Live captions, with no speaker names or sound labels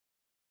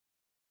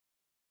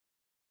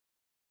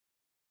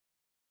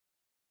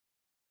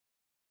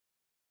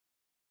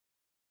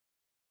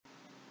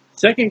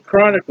2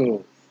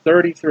 Chronicles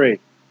 33.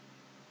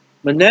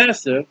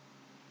 Manasseh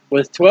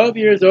was 12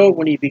 years old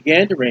when he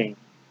began to reign.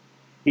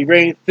 He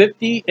reigned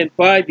 50 and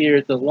 5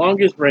 years, the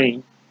longest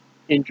reign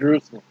in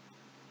Jerusalem.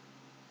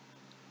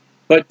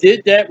 But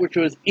did that which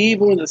was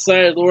evil in the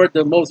sight of the Lord,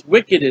 the most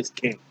wickedest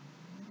king.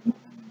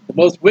 The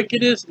most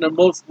wickedest and the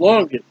most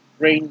longest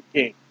reigning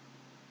king.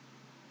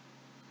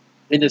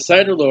 In the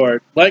sight of the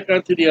Lord, like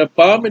unto the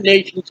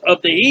abominations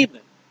of the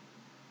heathen.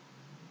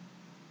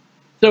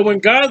 So when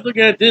God's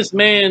looking at this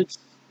man's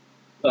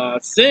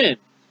sin,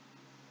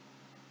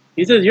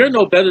 he says, you're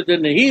no better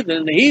than the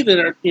heathen. The heathen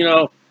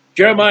are,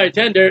 Jeremiah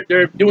 10,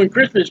 they're doing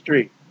Christmas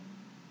trees.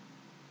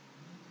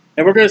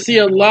 And we're going to see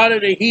a lot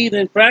of the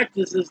heathen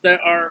practices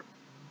that are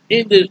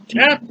in this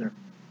chapter.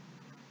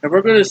 And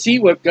we're going to see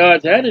what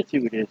God's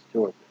attitude is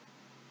towards it.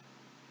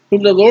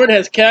 Whom the Lord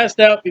has cast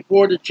out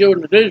before the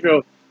children of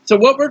Israel. So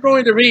what we're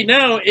going to read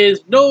now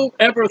is no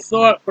ever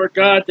thought for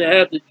God to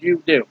have the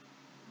Jew do.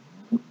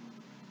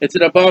 It's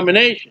an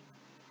abomination.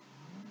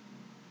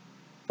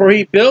 For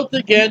he built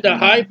again the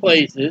high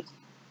places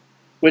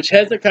which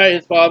Hezekiah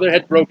his father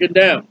had broken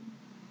down.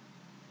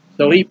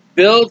 So he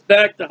builds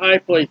back the high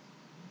places.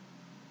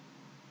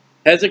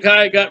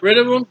 Hezekiah got rid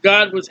of them.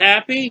 God was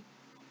happy.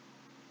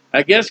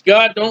 I guess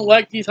God don't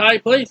like these high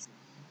places.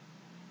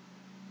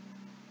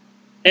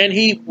 And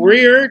he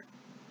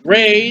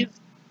raised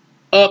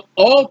up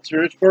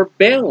altars for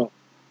Balaam.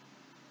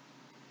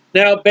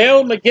 Now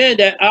Balaam again,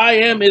 that I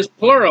am is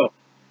plural.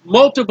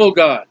 Multiple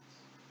gods.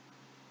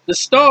 The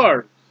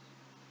stars.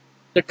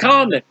 The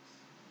comets.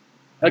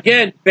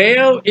 Again,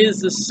 Baal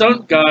is the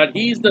sun god.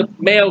 He's the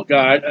male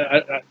god.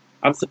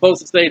 I'm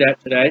supposed to say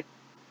that today.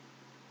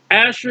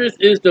 Ashereth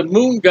is the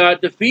moon god,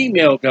 the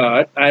female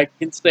god. I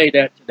can say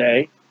that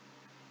today.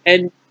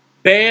 And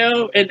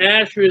Baal and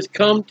Ashereth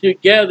come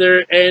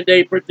together and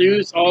they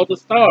produce all the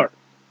stars.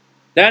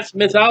 That's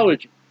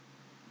mythology.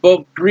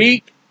 Both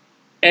Greek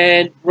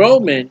and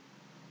Roman,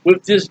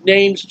 with this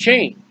names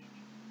changed.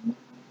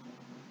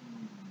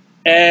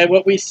 And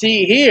what we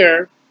see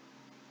here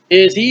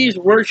is he's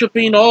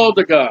worshiping all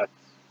the gods.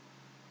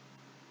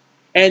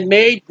 And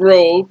made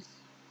groves.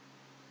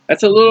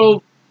 That's a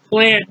little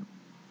plants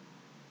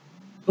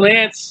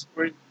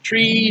or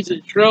trees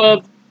and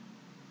shrubs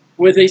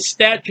with a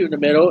statue in the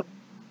middle.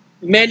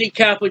 Many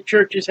Catholic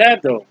churches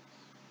have those.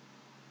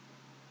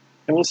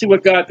 And we'll see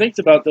what God thinks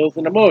about those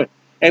in a moment.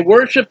 And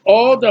worship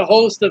all the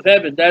hosts of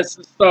heaven. That's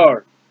the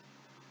stars.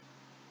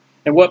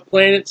 And what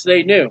planets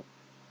they knew.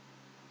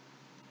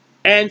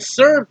 And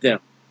serve them.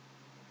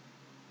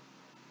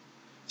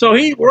 So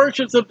he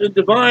worships the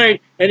divine,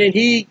 and then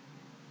he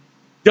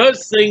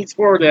does things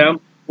for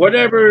them.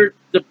 Whatever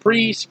the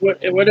priest,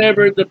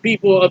 whatever the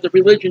people of the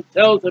religion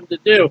tells him to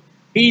do,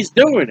 he's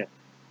doing it.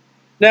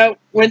 Now,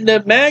 when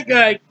the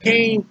Magi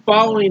came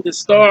following the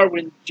star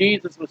when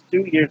Jesus was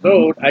 2 years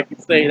old, I can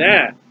say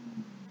that.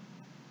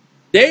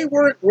 They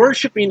weren't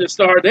worshiping the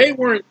star. They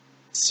weren't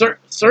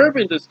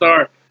serving the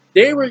star.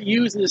 They were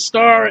using the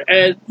star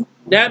as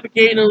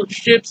navigational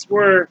ships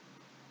were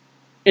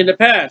in the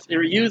past. They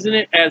were using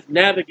it as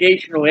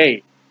navigational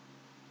aid.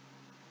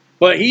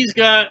 But he's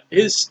got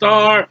his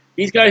star.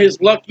 He's got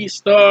his lucky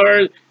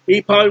star.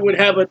 He probably would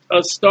have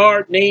a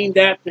star named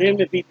after him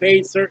if he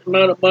paid a certain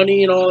amount of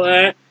money and all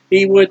that.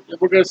 He would.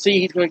 We're going to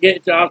see he's going to get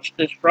into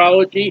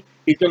astrology.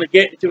 He's going to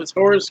get into his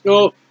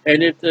horoscope.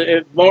 And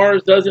if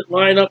Mars doesn't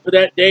line up for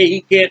that day,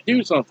 he can't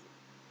do something.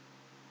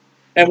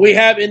 And we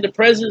have in the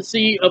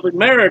presidency of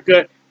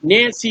America,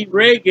 Nancy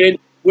Reagan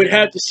would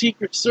have the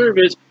Secret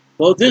Service.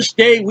 Well, this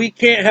day we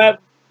can't have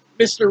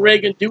Mr.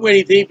 Reagan do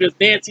anything because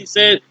Nancy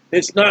said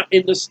it's not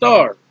in the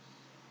stars.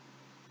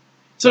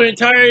 So the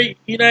entire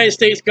United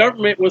States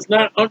government was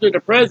not under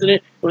the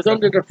president. It was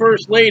under the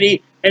first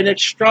lady and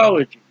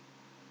astrology.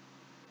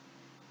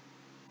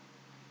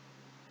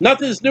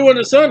 Nothing's new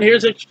under the sun.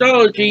 Here's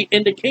astrology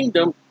in the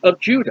kingdom of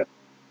Judah.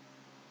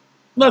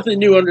 Nothing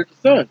new under the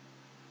sun.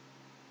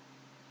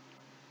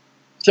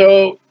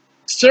 So,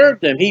 serve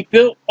them. He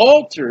built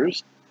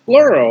altars,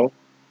 plural,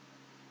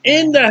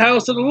 in the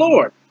house of the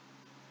Lord.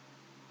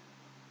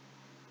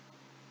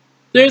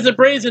 There's a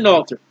brazen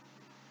altar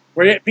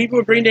where people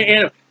would bring their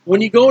animal.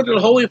 When you go into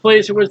the holy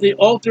place, there was the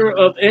altar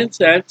of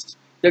incense,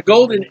 the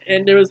golden,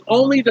 and there was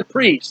only the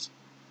priest.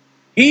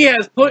 He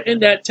has put in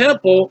that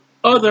temple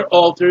other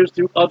altars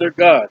to other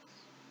gods.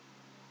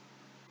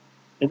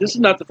 And this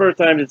is not the first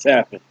time it's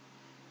happened.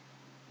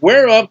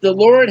 Whereof the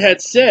Lord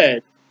had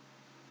said,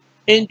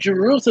 in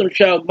Jerusalem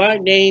shall my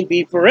name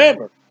be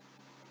forever.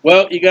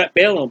 Well, you got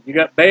Balaam, you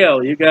got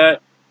Baal, you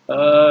got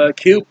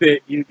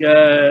Cupid, you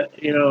got,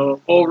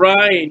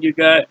 Orion, you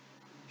got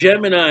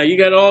Gemini, you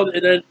got all,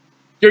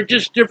 they're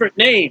just different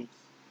names,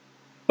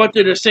 but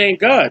they're the same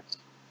gods.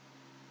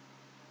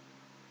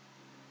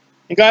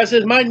 And God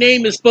says, my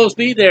name is supposed to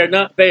be there,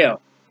 not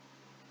Baal.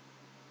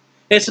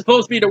 It's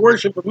supposed to be the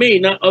worship of me,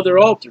 not other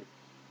altars.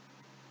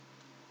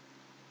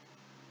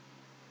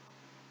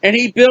 And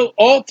he built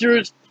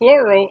altars,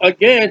 plural,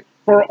 again,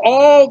 for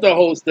all the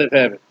hosts of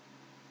heaven.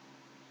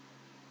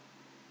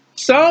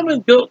 Solomon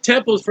built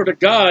temples for the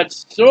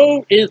gods,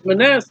 so is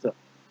Manasseh.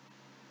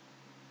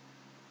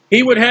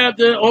 He would have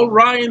the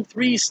Orion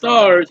 3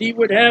 stars. He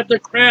would have the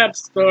crab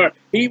star.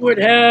 He would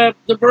have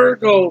the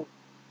Virgo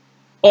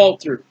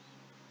altars.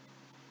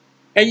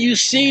 And you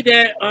see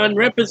that on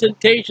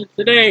representations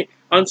today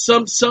on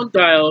some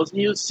sundials.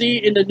 You see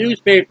in the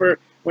newspaper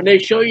when they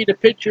show you the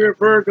picture of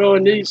Virgo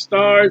and these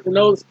stars and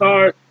those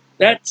stars.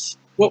 That's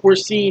what we're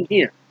seeing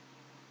here.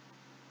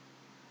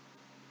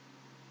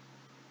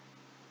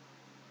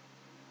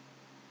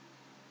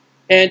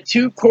 And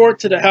 2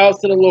 courts of the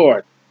house of the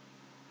Lord.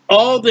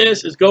 All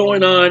this is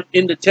going on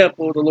in the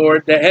temple of the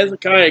Lord that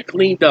Hezekiah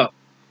cleaned up.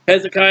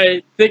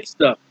 Hezekiah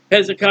fixed up.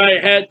 Hezekiah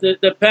had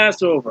the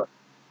Passover.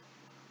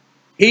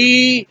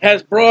 He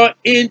has brought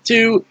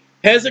into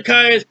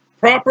Hezekiah's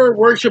proper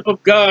worship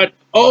of God.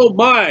 Oh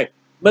my,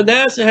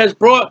 Manasseh has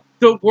brought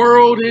the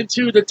world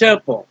into the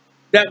temple.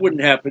 That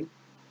wouldn't happen.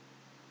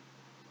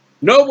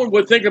 No one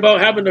would think about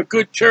having a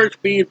good church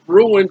being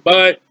ruined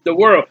by the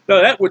world.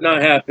 No, that would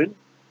not happen.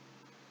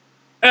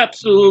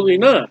 Absolutely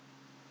not.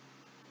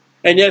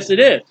 And yes, it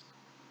is.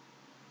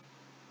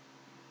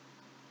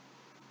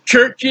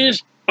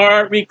 Churches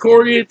are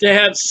recorded to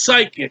have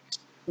psychics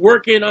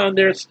working on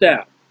their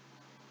staff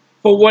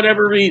for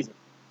whatever reason.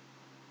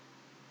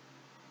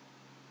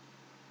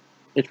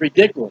 It's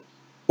ridiculous,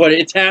 but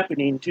it's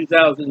happening in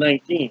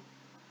 2019.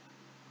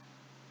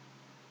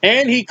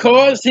 And he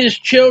caused his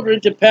children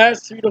to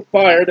pass through the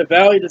fire, the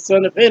valley of the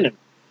son of Hinnom.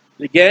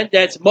 Again,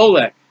 that's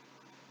Molech.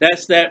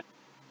 That's that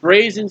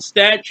brazen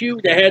statue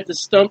that had the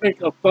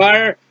stomach of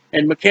fire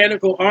and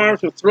mechanical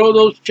arms to throw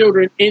those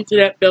children into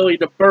that belly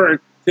to burn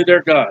to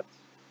their gods.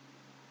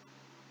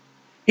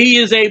 He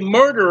is a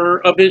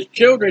murderer of his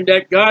children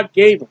that God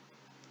gave him.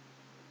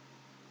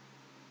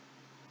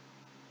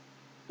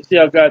 You see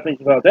how God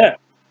thinks about that.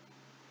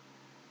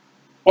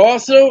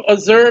 Also,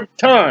 observe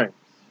times.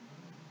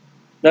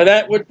 Now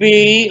that would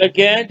be,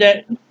 again,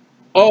 that,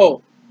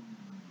 oh,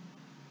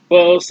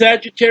 well,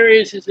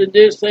 Sagittarius is in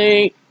this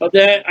thing, of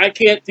that. I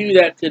can't do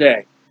that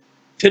today.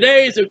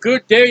 Today is a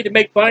good day to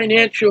make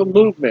financial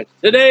movements.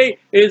 Today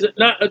is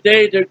not a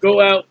day to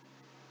go out.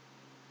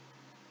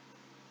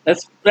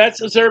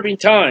 That's observing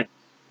time.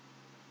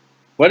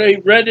 Whether he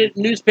read it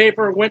in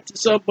newspaper or went to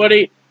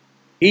somebody,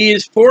 he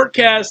is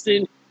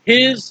forecasting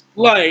his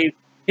life,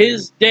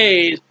 his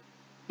days,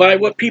 by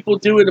what people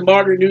do in the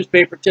modern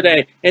newspaper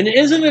today. And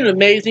isn't it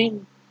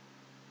amazing?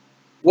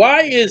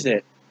 Why is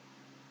it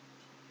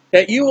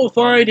that you will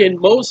find in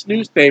most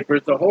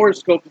newspapers the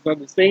horoscope is on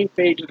the same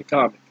page of the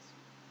comics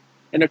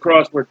and the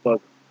crossword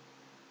puzzle?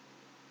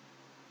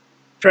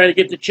 Trying to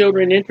get the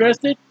children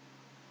interested?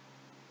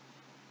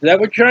 Is that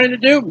what you're trying to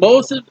do?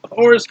 Most of the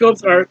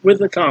horoscopes are with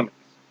the comics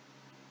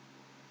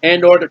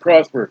and or the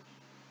crosswords.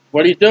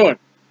 What he's doing.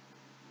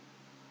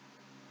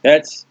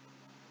 That's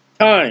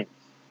time.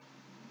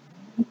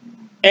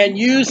 And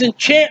use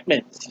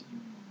enchantments.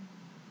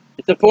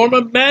 It's a form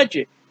of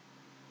magic.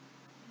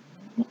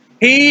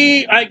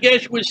 He, I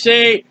guess, would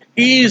say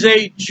he's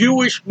a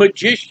Jewish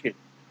magician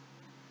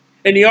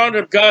in the honor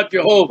of God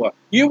Jehovah.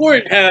 You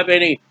wouldn't have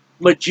any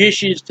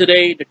magicians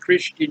today in the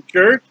Christian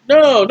church.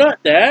 No, not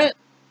that.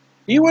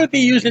 You wouldn't be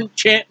using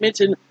enchantments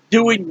and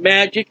doing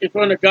magic in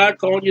front of God,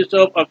 calling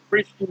yourself a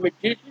Christian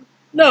magician.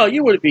 No,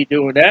 you wouldn't be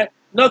doing that.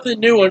 Nothing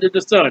new under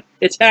the sun.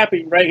 It's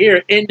happening right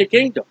here in the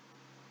kingdom.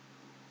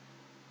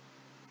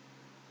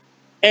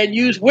 And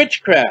use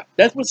witchcraft.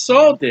 That's what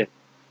Saul did.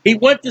 He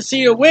went to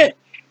see a witch.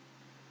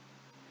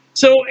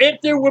 So if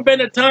there would have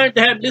been a time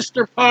to have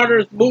Mr.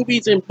 Potter's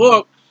movies and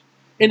books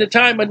in the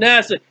time of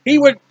Manasseh, he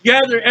would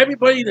gather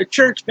everybody in the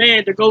church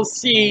band to go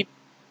see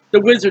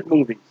the wizard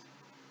movies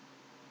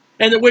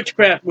and the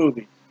witchcraft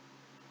movies.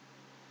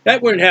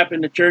 That wouldn't happen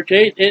in the church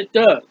age. It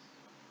does.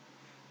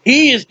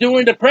 He is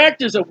doing the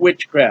practice of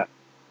witchcraft.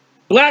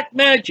 Black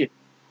magic.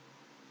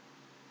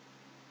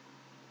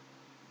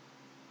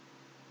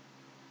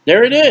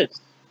 There it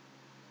is.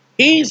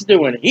 He's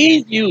doing it.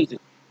 He's using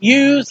it.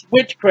 Use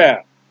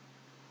witchcraft.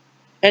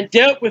 And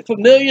dealt with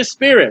familiar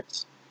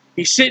spirits.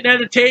 He's sitting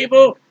at a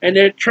table and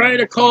they're trying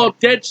to call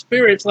dead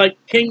spirits like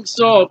King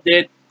Saul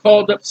did,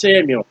 called up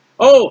Samuel.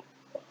 Oh,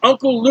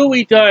 Uncle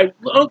Louis died.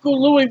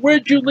 Uncle Louis,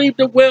 where'd you leave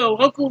the will?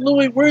 Uncle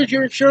Louis, where's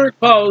your insurance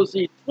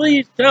policy?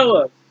 Please tell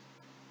us.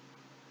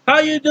 How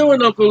you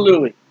doing, Uncle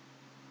Louis?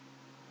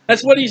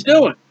 That's what he's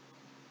doing.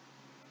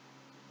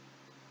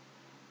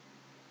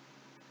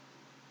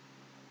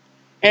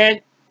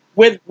 And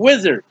with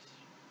wizards.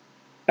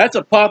 That's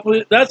a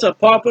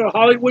popular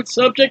Hollywood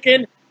subject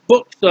and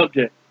book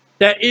subject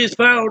that is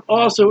found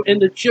also in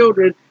the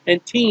children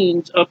and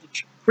teens of the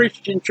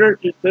Christian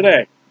churches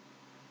today.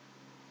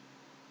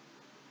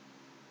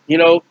 You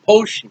know,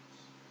 potions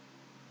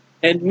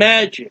and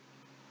magic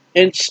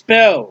and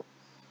spells.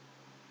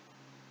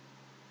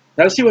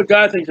 Now let's see what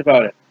God thinks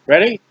about it.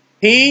 Ready?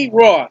 He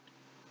wrought.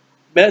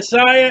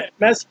 Manasseh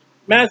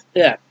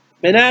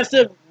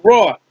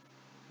wrought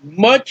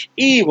much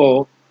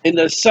evil in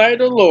the sight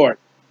of the Lord.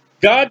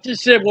 God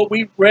just said what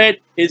we read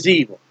is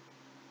evil.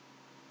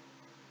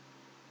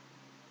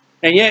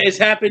 And yet it's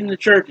happened in the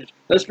churches.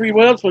 Let's read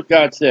what else what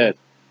God said.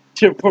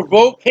 To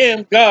provoke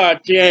him,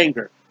 God, to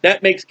anger.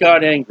 That makes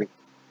God angry.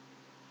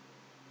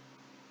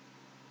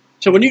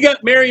 So when you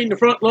got Mary in the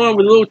front lawn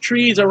with little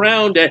trees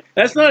around it,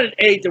 that's not an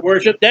aid to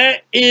worship.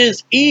 That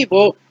is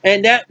evil,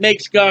 and that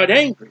makes God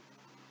angry.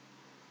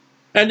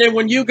 And then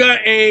when you got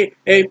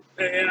I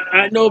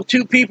know of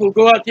two people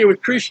go out there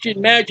with Christian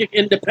magic,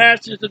 and the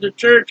pastors of the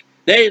church,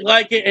 they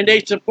like it and they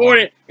support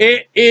it.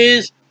 It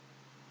is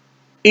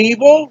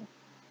evil,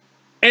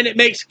 and it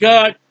makes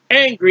God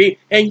angry,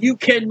 and you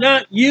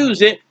cannot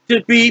use it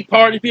to be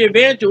part of your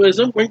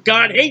evangelism when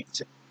God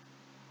hates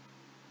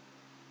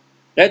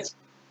it.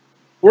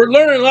 We're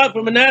learning a lot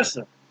from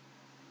Manasseh.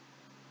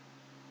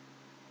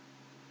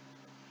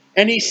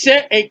 And he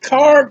set a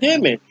carved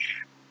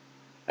image.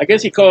 I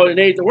guess he called it an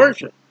aid to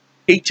worship.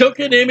 He took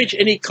an image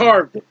and he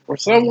carved it, or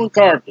someone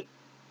carved it.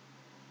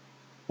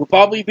 Will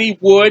probably be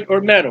wood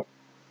or metal.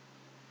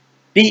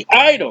 The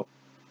idol,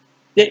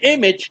 the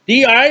image,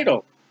 the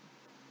idol,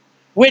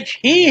 which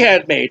he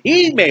had made.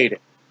 He made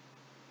it.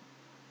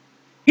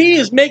 He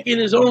is making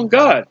his own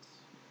gods,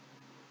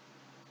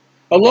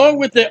 along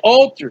with the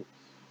altar.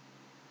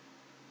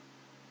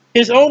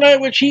 His own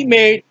idol, which he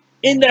made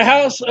in the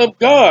house of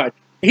God.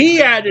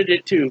 He added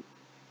it to.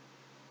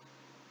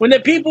 When the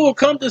people will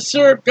come to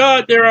serve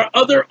God, there are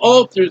other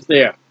altars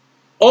there.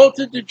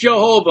 Altar to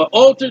Jehovah,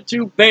 altar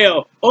to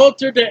Baal,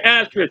 altar to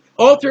Ashtoreth,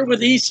 altar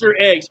with Easter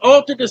eggs,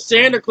 altar to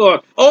Santa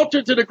Claus,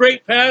 altar to the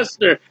great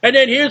pastor. And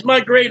then here's my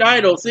great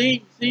idol.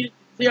 See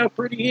how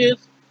pretty he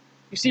is?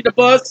 You see the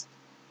bust?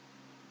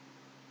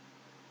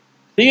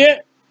 See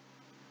it?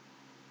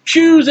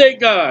 Choose a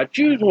God.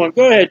 Choose one.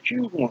 Go ahead,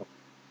 choose one.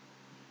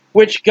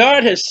 Which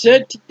God has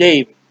said to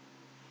David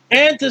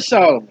and to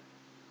Solomon,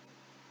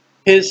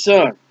 his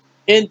son,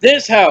 in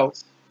this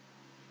house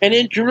and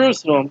in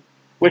Jerusalem,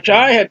 which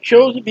I have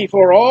chosen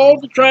before all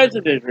the tribes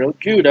of Israel,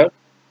 Judah,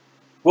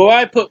 will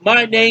I put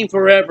my name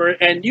forever,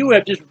 and you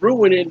have just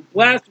ruined and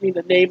blasphemed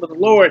the name of the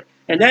Lord.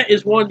 And that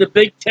is one of the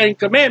big 10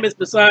 commandments,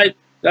 besides,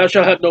 thou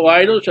shalt have no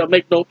idols, shalt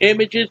make no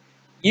images.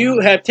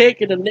 You have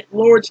taken the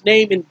Lord's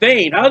name in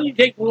vain. How do you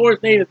take the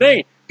Lord's name in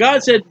vain?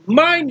 God said,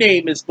 my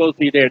name is supposed to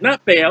be there,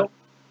 not Baal.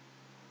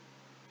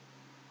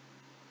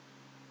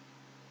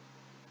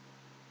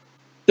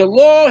 The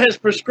law has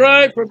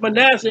prescribed for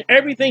Manasseh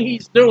everything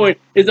he's doing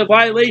is a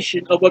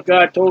violation of what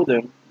God told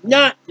him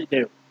not to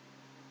do.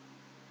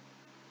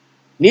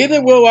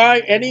 Neither will I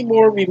any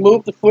more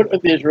remove the foot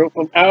of Israel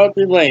from out of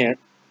the land,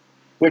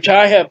 which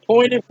I have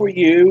appointed for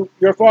you,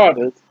 your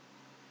fathers,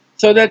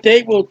 so that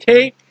they will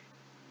take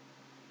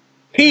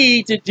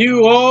heed to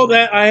do all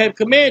that I have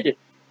commanded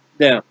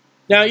them.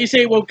 Now you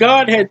say, well,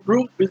 God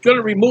was going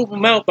to remove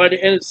them out by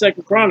the end of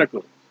 2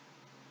 Chronicles.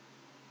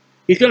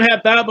 He's going to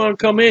have Babylon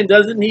come in.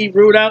 Doesn't he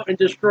root out and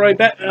destroy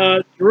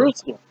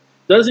Jerusalem?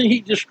 Doesn't he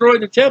destroy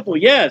the temple?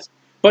 Yes.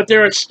 But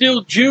there are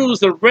still Jews,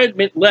 the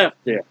remnant left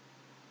there.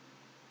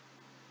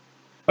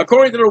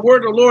 According to the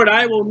word of the Lord,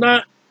 I'm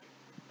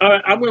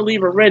going to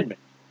leave a remnant.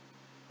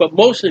 But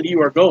most of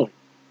you are going.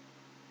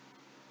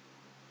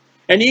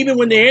 And even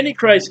when the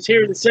Antichrist is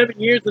here in the 7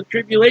 years of the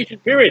tribulation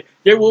period,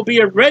 there will be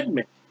a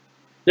remnant.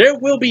 There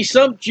will be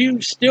some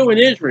Jews still in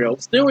Israel,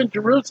 still in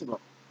Jerusalem,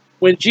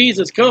 when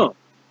Jesus comes.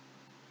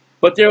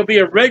 But there will be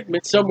a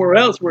remnant somewhere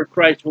else where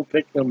Christ will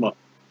pick them up.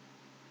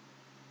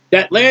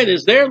 That land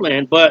is their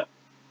land, but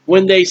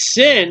when they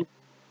sin,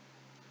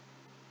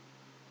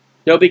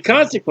 there'll be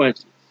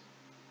consequences.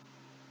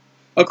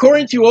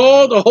 According to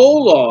all the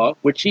whole law,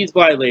 which he's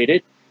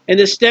violated, and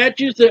the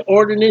statutes and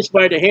ordinance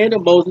by the hand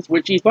of Moses,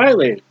 which he's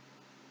violated.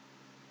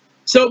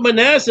 So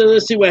Manasseh,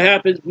 let's see what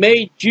happens,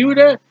 made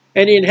Judah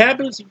and the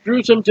inhabitants of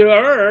Jerusalem to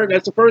err.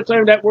 That's the first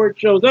time that word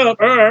shows up,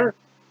 err.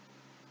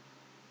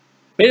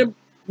 Made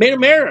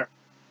them err.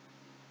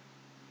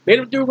 Made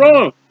them do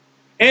wrong.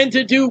 And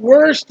to do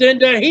worse than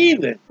the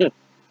heathen.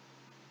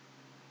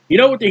 You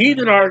know what the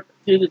heathen are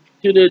to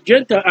the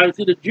Gentile,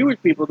 to the Jewish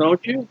people,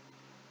 don't you?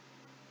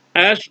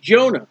 Ask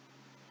Jonah.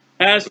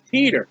 Ask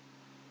Peter.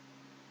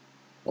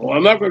 Oh,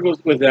 I'm not going to go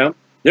with them.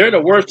 They're the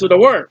worst of the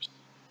worst.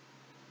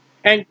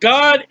 And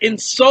God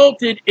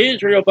insulted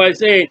Israel by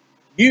saying,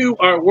 you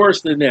are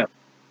worse than them.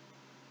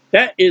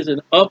 That is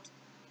an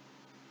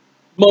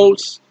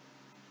utmost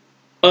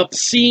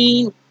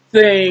obscene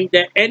thing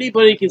that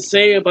anybody can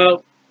say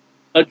about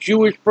a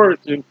Jewish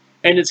person,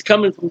 and it's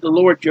coming from the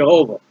Lord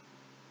Jehovah.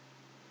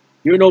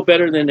 You're no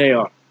better than they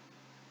are.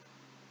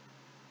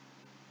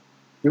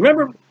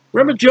 Remember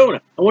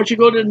Jonah. I want you to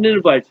go to the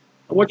Ninevites.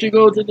 I want you to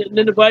go to the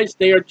Ninevites.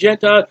 They are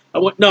Gentiles.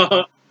 I'm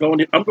going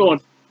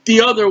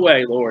the other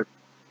way, Lord.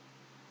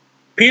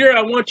 Peter,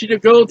 I want you to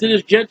go to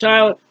this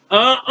Gentile.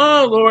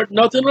 Lord,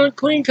 nothing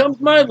unclean comes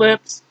to my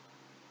lips.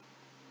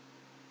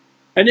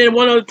 And then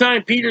one other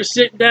time, Peter's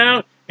sitting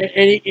down,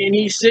 and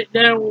he's sitting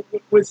down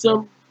with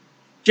some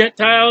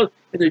Gentiles,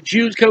 and the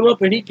Jews come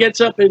up, and he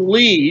gets up and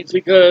leaves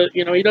because,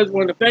 he doesn't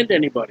want to offend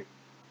anybody.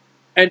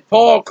 And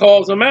Paul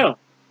calls him out.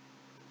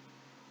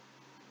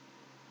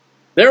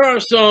 There are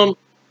some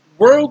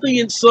worldly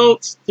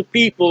insults to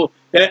people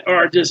that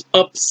are just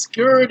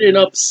obscured and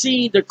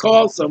obscene to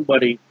call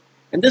somebody.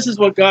 And this is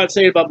what God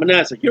said about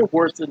Manasseh. You're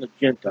worse than a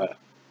Gentile.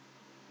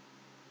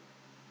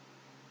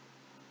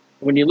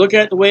 When you look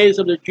at the ways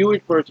of the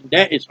Jewish person,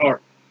 that is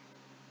harsh.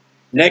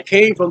 And that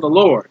came from the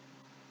Lord.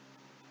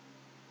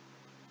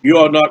 You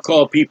ought not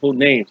call people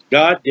names.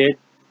 God did.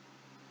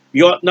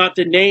 You ought not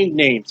to name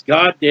names.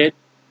 God did.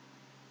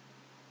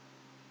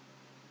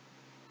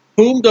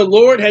 Whom the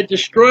Lord had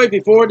destroyed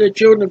before the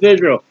children of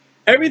Israel.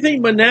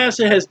 Everything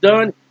Manasseh has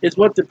done is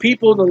what the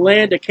people in the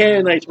land, the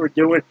Canaanites, were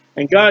doing.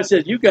 And God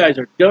says, you guys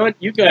are done.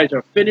 You guys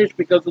are finished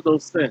because of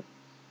those sins.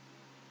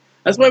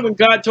 That's why when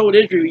God told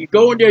Israel, you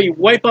go in there, you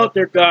wipe out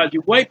their gods,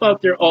 you wipe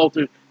out their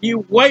altars,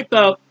 you wipe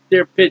out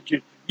their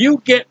pictures.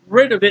 You get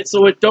rid of it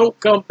so it don't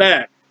come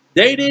back.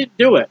 They didn't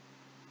do it.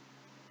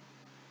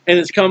 And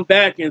it's come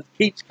back and it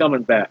keeps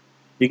coming back.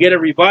 You get a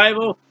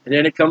revival and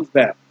then it comes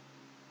back.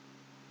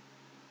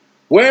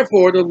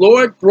 Wherefore the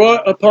Lord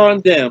brought upon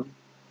them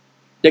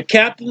the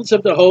captains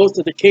of the host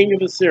of the king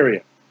of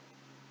Assyria.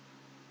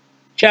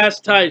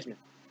 Chastisement,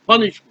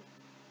 punishment,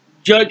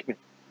 judgment.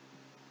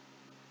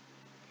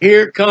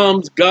 Here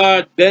comes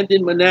God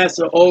bending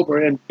Manasseh over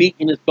and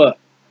beating his butt.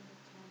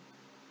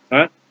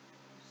 Huh?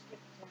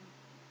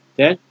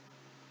 10.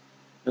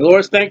 The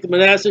Lord spake to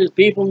Manasseh his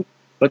people,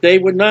 but they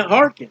would not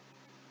hearken.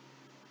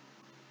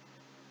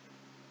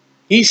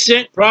 He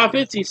sent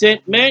prophets, he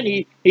sent men,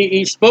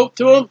 he spoke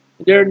to them.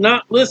 They're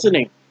not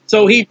listening.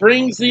 So he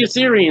brings the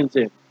Assyrians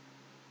in.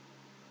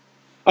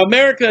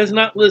 America has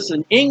not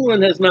listened.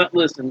 England has not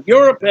listened.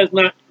 Europe has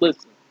not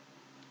listened.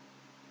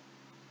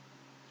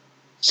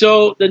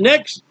 So the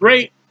next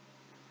great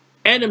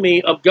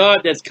enemy of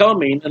God that's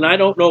coming, and I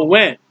don't know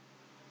when,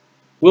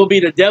 will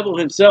be the devil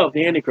himself,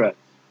 the Antichrist.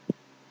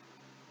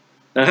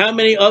 Now, how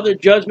many other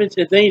judgments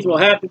and things will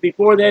happen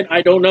before then,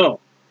 I don't know.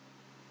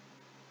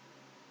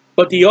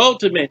 But the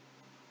ultimate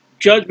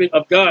judgment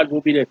of God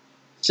will be the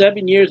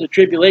 7 years of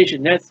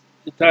tribulation. That's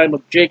the time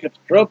of Jacob's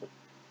trouble.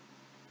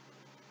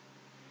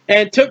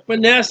 And took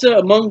Manasseh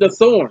among the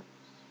thorns.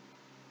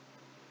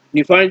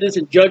 You find this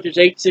in Judges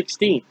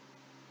 8:16.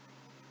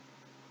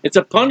 It's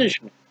a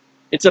punishment.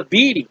 It's a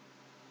beating.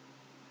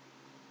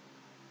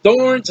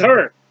 Thorns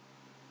hurt.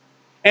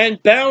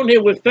 And bound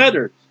him with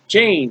fetters,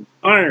 chains,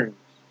 irons,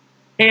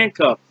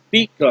 handcuffs,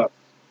 feet cuffs.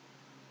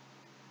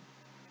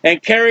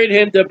 And carried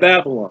him to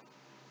Babylon.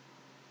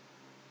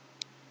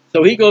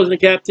 So he goes into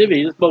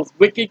captivity. This most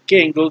wicked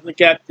king goes into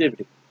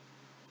captivity.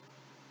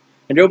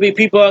 And there'll be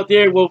people out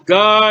there, well,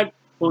 God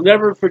will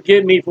never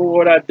forgive me for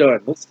what I've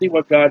done. Let's see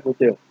what God will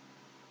do.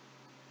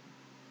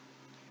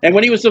 And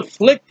when he was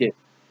afflicted,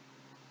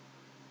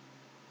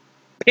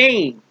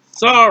 pain,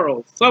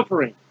 sorrow,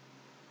 suffering,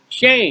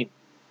 shame,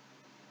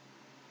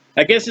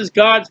 I guess his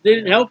gods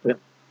didn't help him.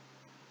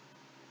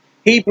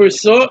 He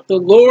besought the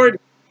Lord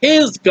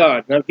his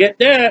God. Now get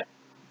that.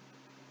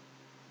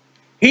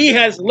 He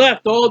has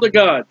left all the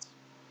gods.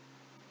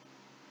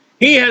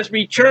 He has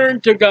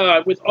returned to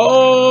God with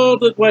all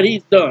what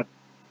he's done.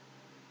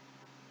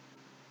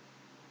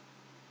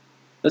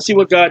 Let's see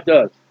what God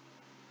does.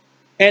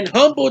 And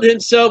humbled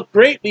himself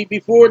greatly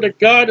before the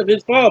God of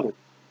his fathers.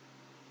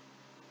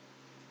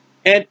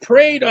 And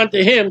prayed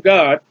unto him,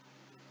 God.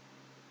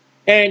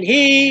 And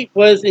he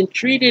was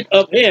entreated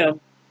of him.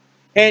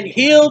 And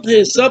healed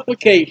his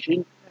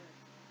supplication.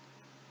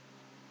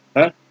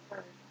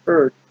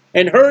 Heard.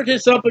 And heard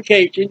his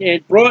supplication.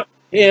 And brought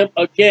him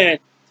again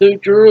to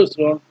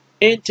Jerusalem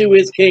into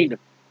his kingdom.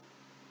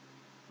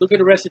 Look at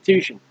the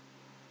restitution.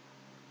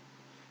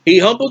 He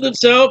humbled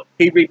himself.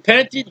 He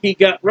repented. He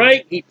got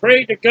right. He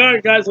prayed to God.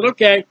 And God said,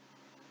 okay,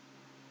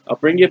 I'll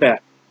bring you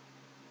back.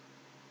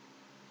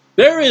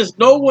 There is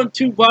no one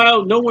too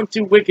vile, no one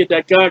too wicked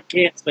that God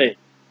can't save.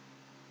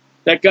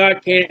 That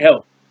God can't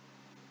help.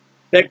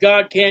 That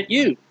God can't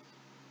use.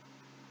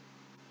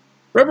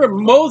 Remember,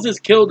 Moses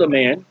killed a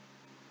man.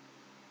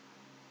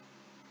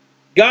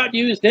 God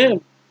used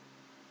him.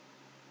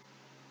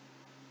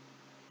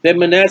 Then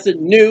Manasseh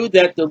knew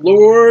that the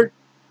Lord,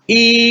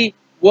 he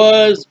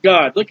was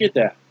God. Look at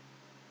that.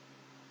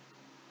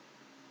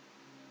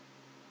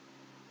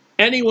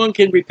 Anyone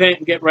can repent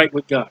and get right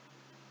with God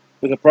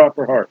with a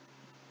proper heart.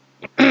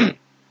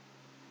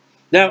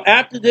 Now,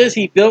 after this,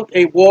 he built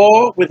a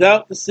wall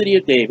without the city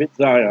of David,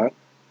 Zion,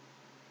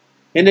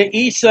 in the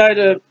east side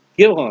of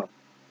Gilhon,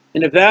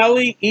 in the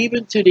valley,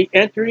 even to the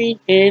entering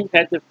in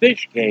at the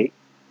fish gate.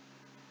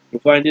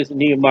 You'll find this in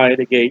Nehemiah,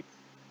 the gate.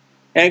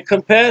 And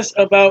compassed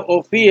about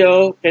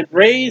Ophel, and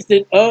raised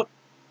it up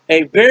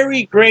a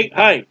very great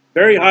height,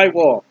 very high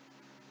wall.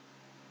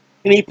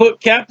 And he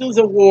put captains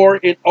of war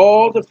in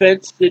all the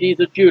fenced cities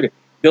of Judah,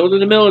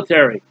 building the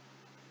military,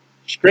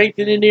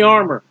 strengthening the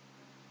armor.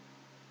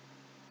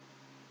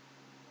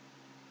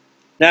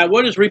 Now,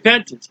 what does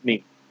repentance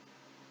mean?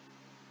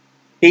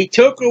 He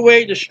took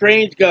away the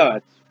strange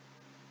gods.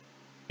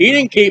 He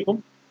didn't keep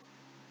them.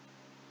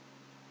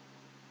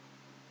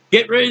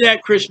 Get rid of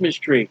that Christmas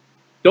tree.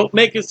 Don't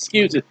make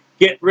excuses.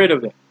 Get rid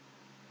of it.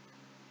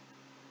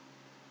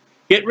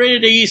 Get rid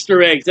of the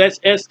Easter eggs. That's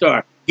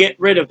Estar. get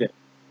rid of it.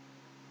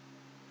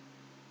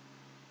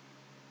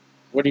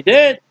 What he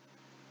did.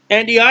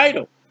 And the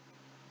idol.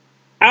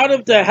 Out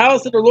of the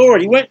house of the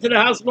Lord. He went to the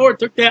house of the Lord,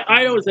 took that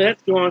idol and said,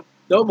 that's gone.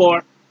 No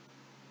more.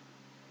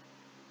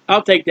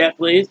 I'll take that,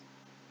 please.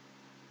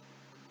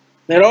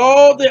 That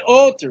all the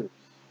altars,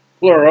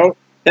 plural,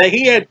 that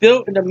he had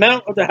built in the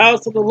mount of the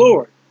house of the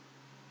Lord,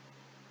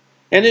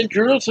 and in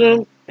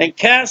Jerusalem, and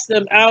cast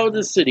them out of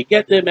the city.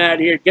 Get them out of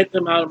here. Get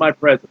them out of my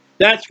presence.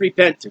 That's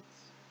repentance.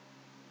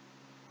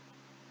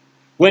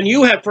 When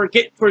you have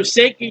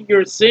forsaken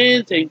your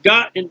sins and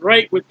gotten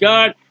right with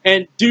God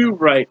and do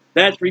right,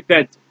 that's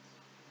repentance.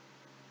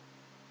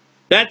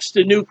 That's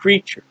the new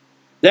creature.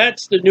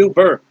 That's the new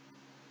birth.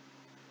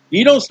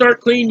 You don't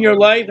start cleaning your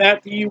life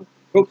after you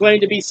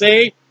proclaim to be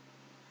saved,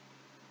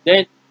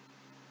 then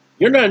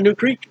you're not a new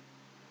creature.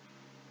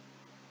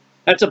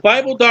 That's a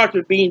Bible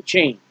doctrine being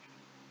changed.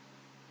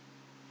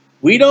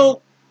 We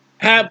don't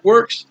have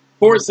works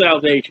for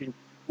salvation.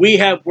 We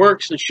have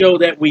works to show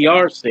that we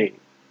are saved.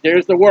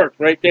 There's the work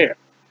right there.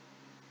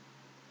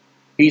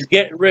 He's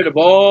getting rid of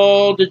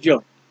all the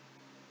junk.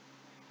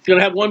 He's going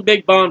to have one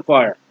big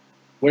bonfire,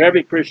 what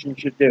every Christian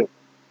should do,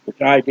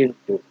 which I didn't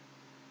do.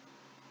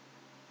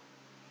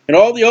 And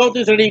all the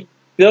altars that he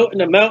built in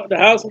the mount of the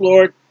house of the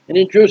Lord and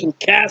in Jerusalem,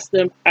 cast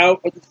them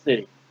out of the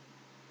city.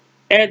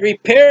 And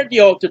repaired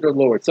the altar of the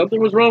Lord.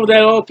 Something was wrong with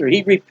that altar.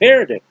 He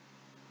repaired it.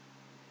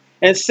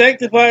 And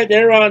sanctified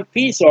thereon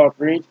peace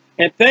offerings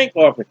and thank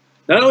offerings.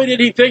 Not only did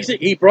he fix it,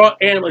 he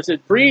brought animals. He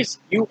said, priest,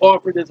 you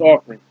offer this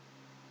offering.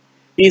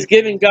 He's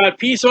giving God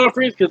peace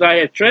offerings because I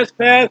have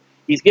trespassed.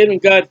 He's giving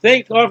God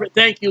thanks offering.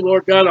 Thank you,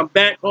 Lord God, I'm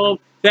back home.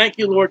 Thank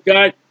you, Lord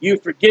God,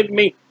 you've forgiven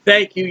me.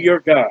 Thank you, your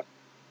God.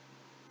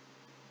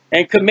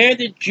 And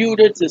commanded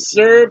Judah to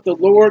serve the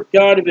Lord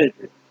God of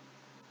Israel.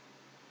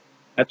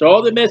 After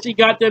all the mess he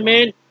got them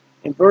in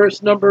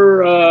verse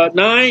number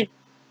 9,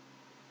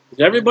 does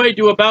everybody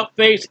do about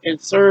face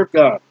and serve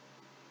God?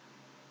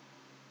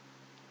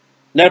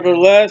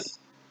 Nevertheless,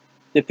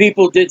 the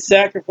people did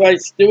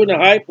sacrifice still in the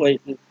high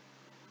places,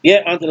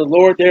 yet unto the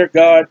Lord their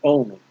God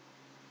only.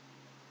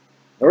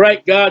 The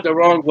right God the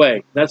wrong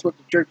way. That's what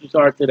the churches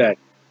are today.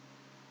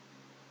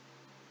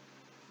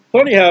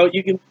 Funny how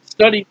you can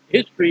study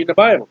history in the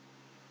Bible,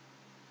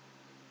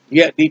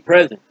 yet be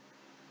present.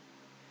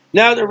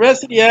 Now the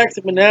rest of the acts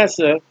of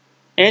Manasseh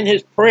and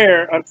his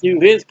prayer unto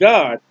his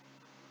God,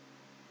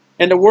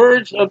 and the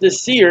words of the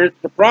seers,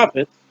 the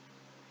prophets,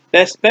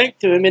 that spake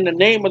to him in the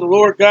name of the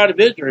Lord God of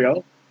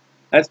Israel,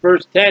 that's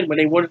verse 10, when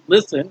they wouldn't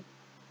listen.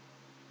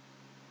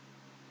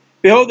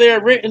 Behold, they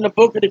are written in the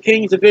book of the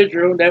kings of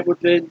Israel, and that would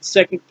have been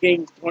 2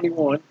 Kings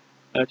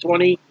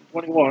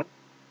 20:21.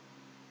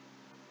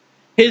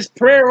 His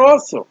prayer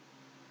also,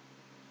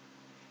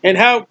 and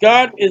how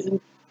God is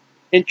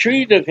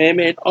entreated of him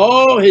in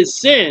all his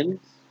sins,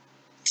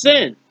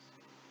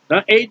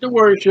 not aid to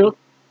worship,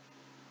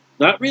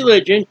 not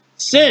religion,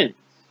 sins,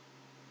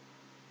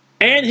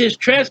 and his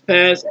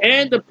trespass,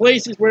 and the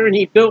places wherein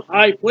he built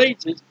high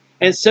places,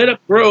 and set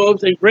up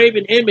groves and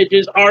graven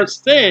images are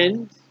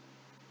sins.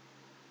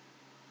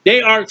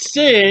 They are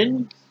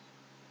sins.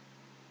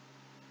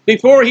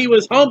 Before he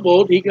was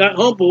humbled, he got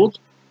humbled.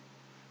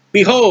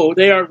 Behold,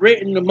 they are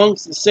written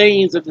amongst the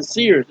sayings of the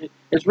seers.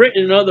 It's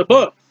written in other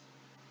books.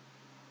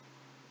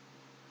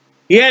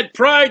 He had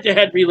pride that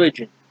had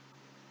religion.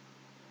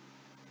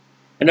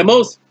 And the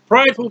most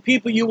prideful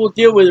people you will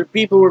deal with are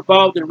people who are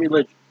involved in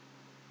religion.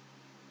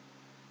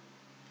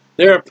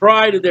 They're a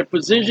pride of their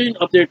position,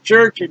 of their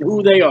church, and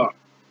who they are.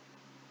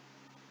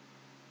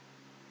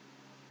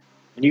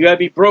 And you got to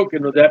be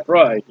broken with that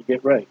pride to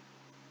get right.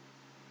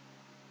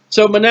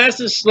 So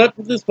Manasseh slept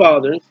with his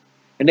fathers,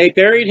 and they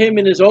buried him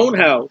in his own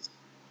house,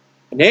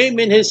 and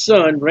Amon his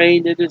son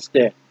reigned in his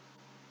stead.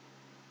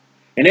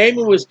 And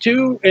Amon was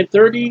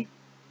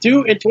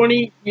 22 and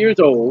 20 years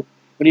old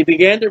when he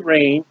began to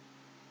reign.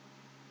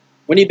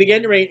 And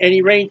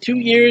he reigned 2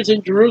 years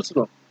in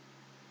Jerusalem.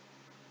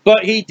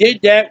 But he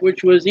did that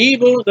which was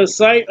evil in the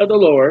sight of the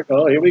Lord.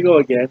 Oh, here we go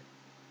again.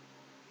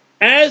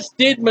 As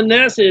did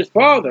Manasseh his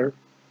father.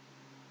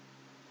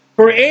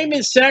 For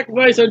Amon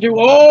sacrificed unto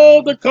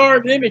all the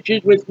carved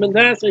images which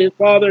Manasseh his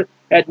father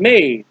had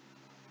made,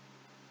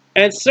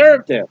 and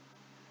served them.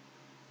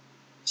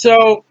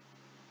 So,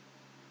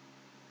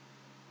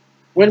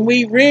 when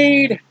we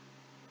read,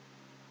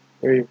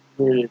 where did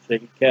it say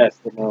he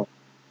cast them out?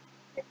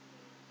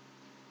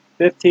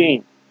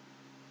 15.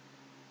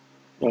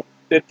 No,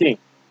 15.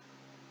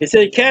 It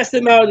said he cast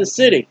them out of the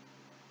city.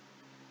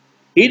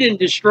 He didn't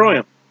destroy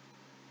them.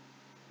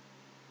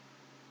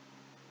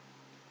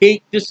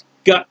 He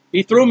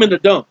threw them in the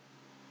dump.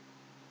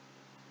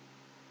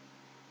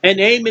 And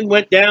Amon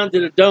went down to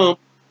the dump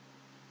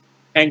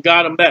and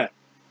got them back.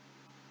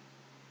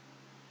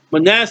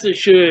 Manasseh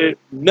should have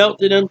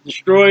melted them,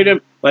 destroyed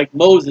them, like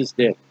Moses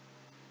did.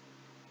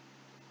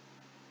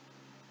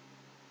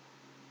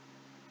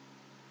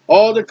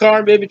 All the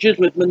carved images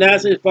which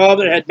Manasseh his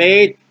father had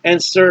made,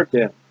 and served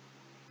them.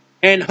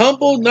 And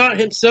humbled not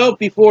himself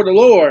before the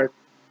Lord,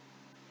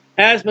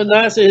 as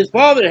Manasseh his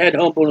father had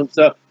humbled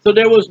himself. So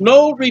there was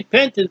no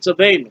repentance of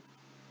Amon.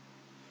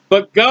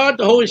 But God,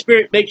 the Holy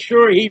Spirit, makes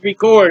sure he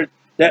records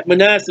that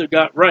Manasseh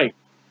got right.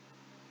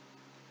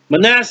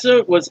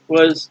 Manasseh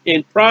was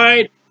in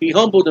pride, he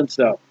humbled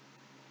himself.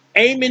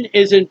 Amon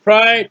is in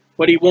pride,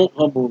 but he won't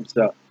humble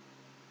himself.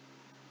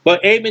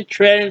 But Amon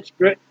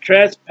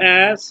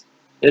trespassed,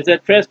 is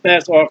that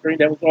trespass offering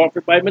that was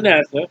offered by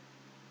Manasseh,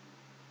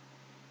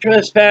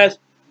 trespassed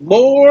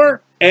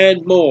more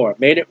and more,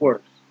 made it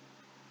worse.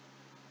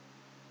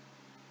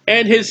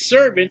 And his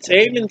servants,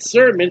 Amon's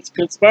servants,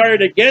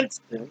 conspired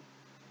against him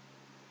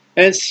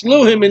and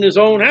slew him in his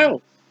own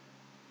house.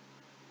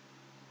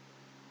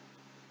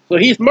 So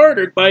he's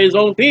murdered by his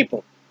own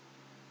people.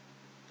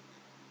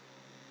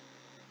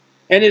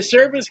 And his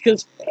servants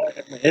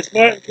conspired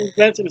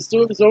against him and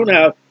slew him in his own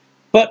house.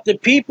 But the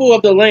people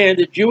of the land,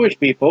 the Jewish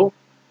people,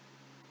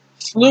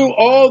 slew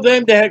all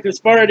them that had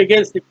conspired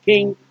against the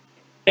king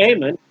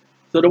Amon.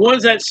 So the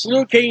ones that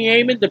slew King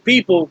Amon, the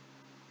people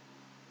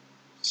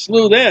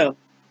slew them.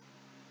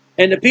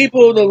 And the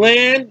people of the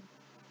land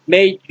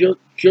made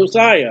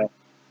Josiah,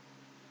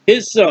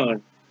 his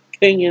son,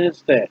 king in his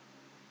stead.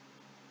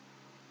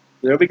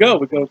 There we go.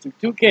 We go through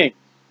two kings.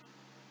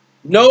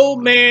 No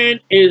man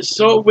is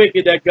so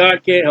wicked that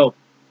God can't help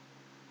him.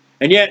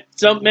 And yet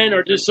some men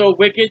are just so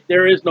wicked,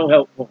 there is no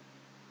help for them.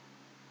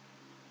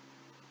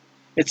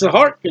 It's a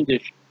heart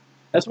condition.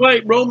 That's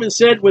why Romans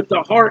said, with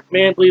the heart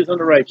man believes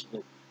unto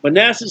righteousness.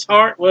 Manasseh's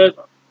heart was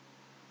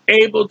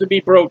able to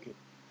be broken.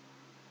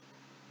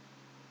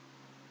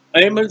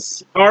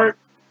 Amon's heart,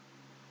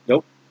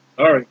 nope,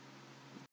 sorry.